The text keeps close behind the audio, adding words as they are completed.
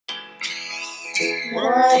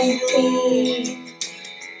My feet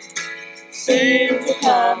seem to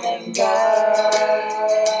come and go.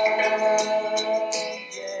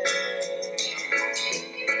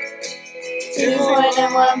 Two point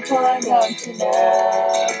and 1 point, don't you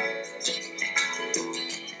know?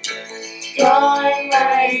 Drawing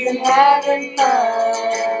lines and having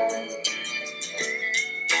fun.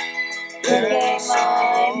 Crooked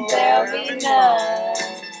lines, there'll be none.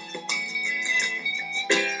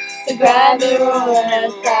 So grab the ruler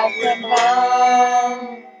and start from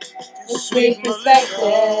home. The sweet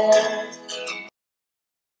perspective.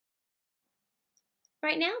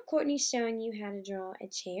 Right now, Courtney's showing you how to draw a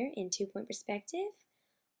chair in 2-point perspective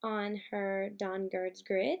on her Don Gerd's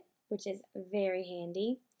grid, which is very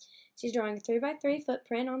handy. She's drawing a 3x3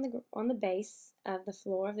 footprint on the base of the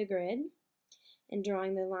floor of the grid and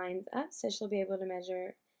drawing the lines up so she'll be able to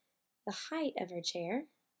measure the height of her chair.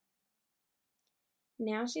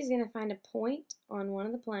 Now she's going to find a point on one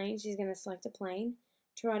of the planes. She's going to select a plane,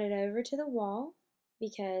 draw it over to the wall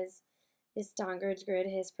because this Don Gerd's grid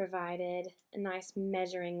has provided a nice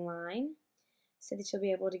measuring line so that you'll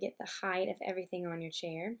be able to get the height of everything on your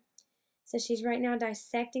chair. So she's right now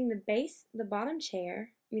dissecting the bottom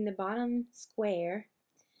square,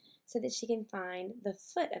 so that she can find the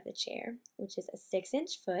foot of the chair, which is a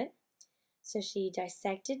 6-inch foot. So she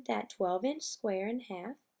dissected that 12-inch square in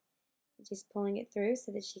half. She's pulling it through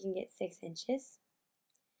so that she can get 6 inches.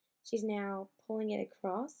 She's now pulling it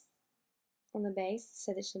across on the base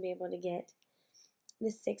so that she'll be able to get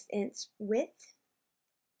the 6-inch width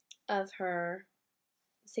of her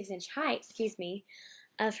 6-inch height,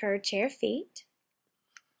 of her chair feet.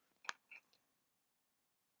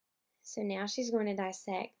 So now she's going to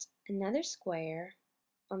dissect another square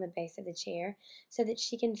on the base of the chair so that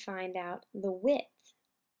she can find out the width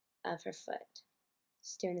of her foot.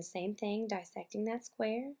 She's doing the same thing, dissecting that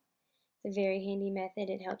square. It's a very handy method.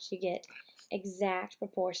 It helps you get exact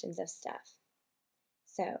proportions of stuff.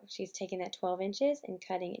 So she's taking that 12 inches and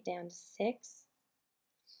cutting it down to 6.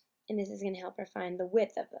 And this is going to help her find the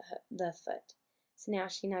width of the foot. So now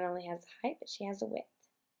she not only has the height, but she has the width.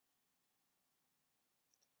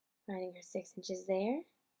 Finding her 6 inches there.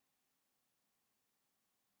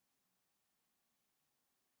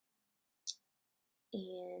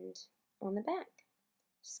 And on the back,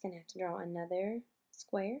 she's going to have to draw another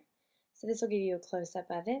square. So this will give you a close-up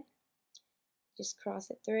of it. Just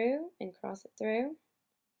cross it through and cross it through.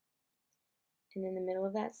 And in the middle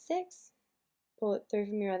of that 6, pull it through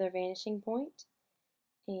from your other vanishing point.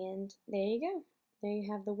 And there you go. There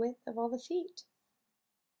you have the width of all the feet.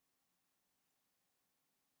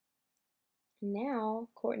 Now,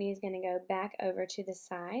 Courtney is going to go back over to the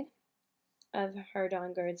side of her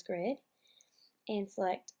Don Gerd's grid and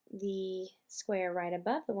select the square right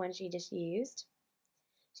above the one she just used.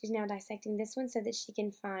 She's now dissecting this one so that she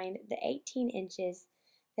can find the 18 inches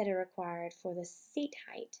that are required for the seat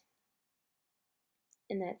height.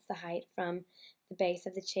 And that's the height from the base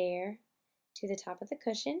of the chair to the top of the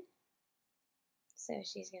cushion. So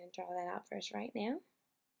she's going to draw that out for us right now.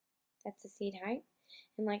 That's the seat height.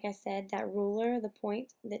 And like I said, that ruler, the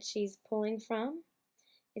point that she's pulling from,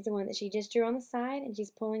 is the one that she just drew on the side, and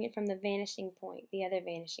she's pulling it from the vanishing point, the other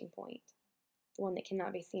vanishing point, the one that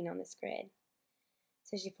cannot be seen on this grid.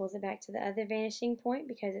 So she pulls it back to the other vanishing point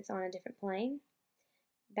because it's on a different plane,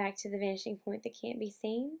 back to the vanishing point that can't be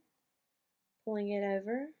seen, pulling it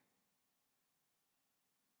over.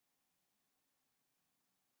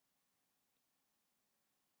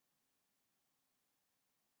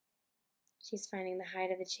 She's finding the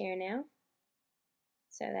height of the chair now.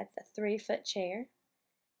 So that's a 3-foot chair.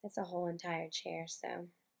 That's a whole entire chair, so.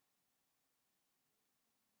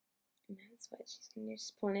 And that's what she's going to do.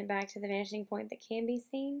 She's pulling it back to the vanishing point that can be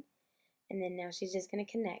seen. And then now she's just going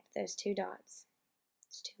to connect those 2 dots,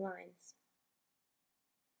 those 2 lines.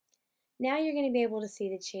 Now you're going to be able to see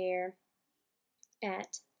the chair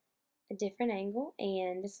at a different angle,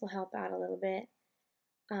 and this will help out a little bit.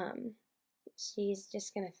 She's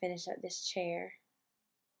just going to finish up this chair.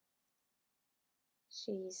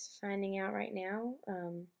 She's finding out right now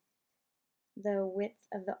the width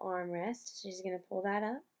of the armrest. She's going to pull that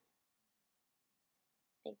up,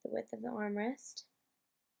 make the width of the armrest.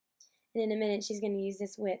 And in a minute, she's going to use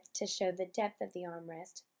this width to show the depth of the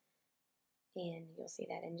armrest. And you'll see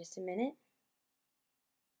that in just a minute.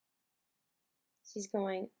 She's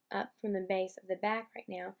going up from the base of the back right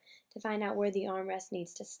now to find out where the armrest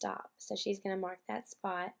needs to stop. So she's going to mark that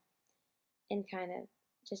spot and kind of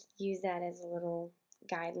just use that as a little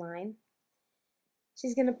guideline.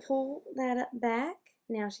 She's going to pull that up back.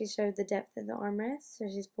 Now she showed the depth of the armrest, so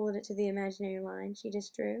she's pulled it to the imaginary line she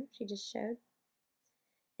just drew, she just showed.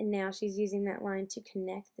 And now she's using that line to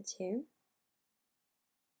connect the two.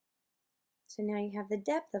 So now you have the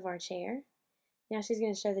depth of our chair. Now she's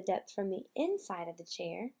going to show the depth from the inside of the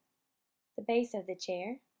chair, the base of the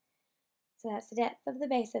chair. So that's the depth of the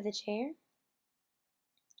base of the chair,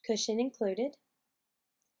 cushion included.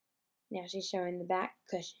 Now she's showing the back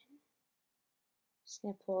cushion. Just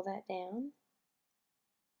going to pull that down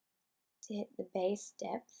to hit the base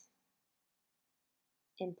depth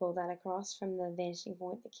and pull that across from the vanishing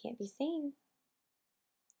point that can't be seen.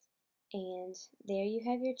 And there you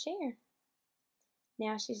have your chair.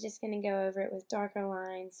 Now she's just going to go over it with darker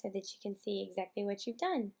lines so that you can see exactly what you've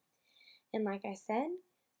done. And like I said,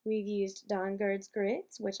 we've used Dawn Gird's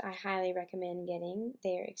grids, which I highly recommend getting.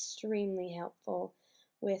 They're extremely helpful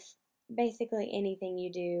with basically anything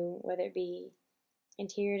you do, whether it be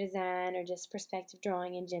interior design or just perspective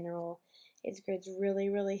drawing in general. Its grids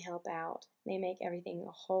really help out. They make everything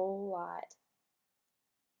a whole lot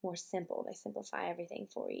more simple. They simplify everything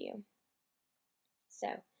for you. So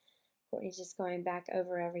Courtney's just going back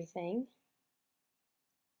over everything.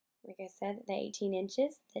 Like I said, the 18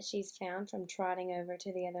 inches that she's found from trotting over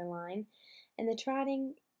to the other line. And the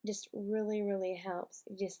trotting just really helps.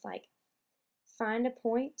 You just like find a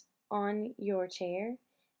point on your chair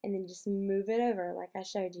and then just move it over like I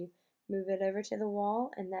showed you. Move it over to the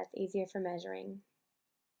wall, and that's easier for measuring.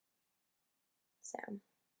 So,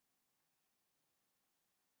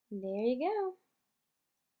 there you go.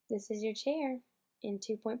 This is your chair in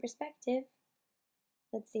 2-point perspective.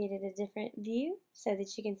 Let's see it at a different view so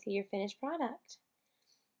that you can see your finished product.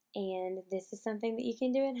 And this is something that you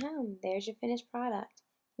can do at home. There's your finished product.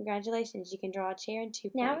 Congratulations, you can draw a chair in 2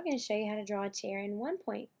 points. Now we're going to show you how to draw a chair in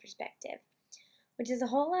 1-point perspective, which is a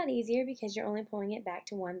whole lot easier because you're only pulling it back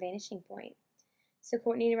to one vanishing point. So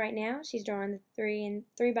Courtney right now, she's drawing the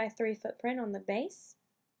 3 by 3 footprint on the base,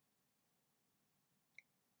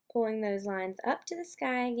 pulling those lines up to the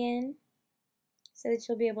sky again so that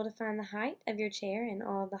you'll be able to find the height of your chair and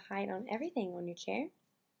all the height on everything on your chair.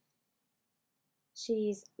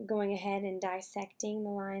 She's going ahead and dissecting the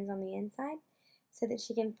lines on the inside so that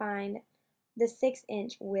she can find the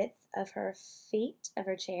 6-inch width of her feet of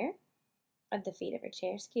her chair,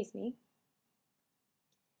 excuse me.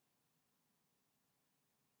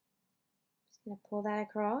 Just going to pull that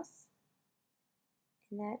across,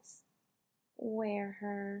 and that's where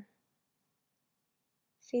her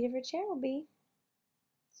feet of her chair will be.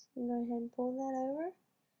 So I'm going to go ahead and pull that over,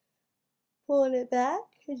 pulling it back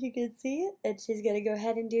as you can see it, and she's going to go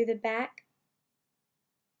ahead and do the back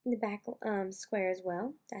square as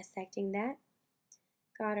well, dissecting that.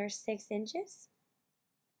 Got her 6 inches,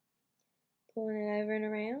 pulling it over and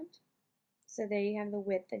around. So there you have the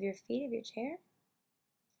width of your feet of your chair.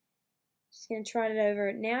 She's going to trot it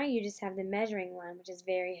over. Now you just have the measuring line, which is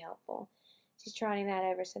very helpful. She's trotting that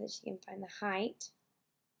over so that she can find the height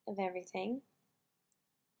of everything.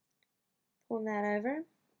 Pulling that over.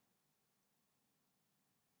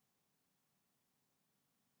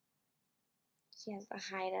 She has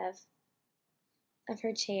the height of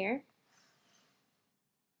her chair.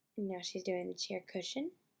 And now she's doing the chair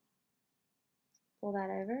cushion. Pull that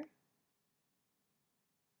over.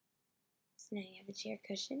 So now you have the chair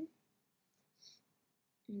cushion.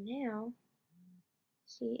 And now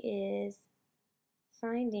she is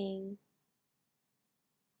finding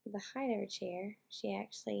the height of her chair. She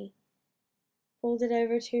actually pulled it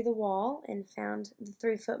over to the wall and found the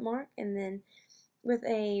 3-foot mark, and then with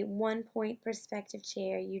a 1-point perspective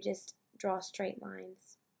chair you just draw straight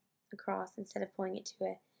lines across instead of pulling it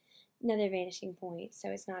to another vanishing point, so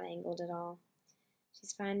it's not angled at all.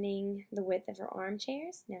 She's finding the width of her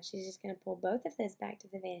armchairs. Now she's just going to pull both of those back to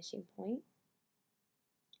the vanishing point.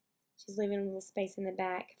 She's leaving a little space in the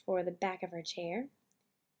back for the back of her chair.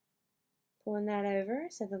 Pulling that over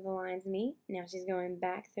so that the lines meet. Now she's going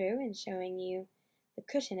back through and showing you the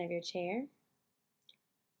cushion of your chair.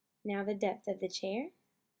 Now the depth of the chair.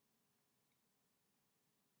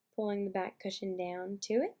 Pulling the back cushion down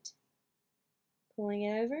to it. Pulling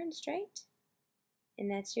it over and straight. And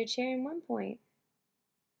that's your chair in 1 point.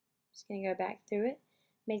 Just going to go back through it.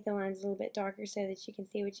 Make the lines a little bit darker so that you can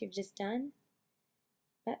see what you've just done.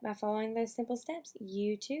 But by following those simple steps,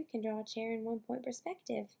 you too can draw a chair in 1-point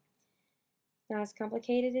perspective. Not as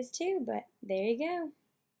complicated as 2, but there you go.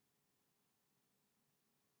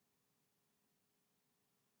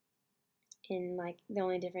 And like the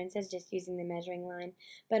only difference is just using the measuring line,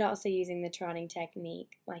 but also using the trotting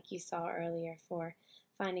technique like you saw earlier for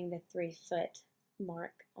finding the 3-foot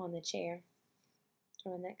mark on the chair.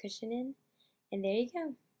 Throwing that cushion in, and there you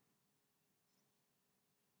go.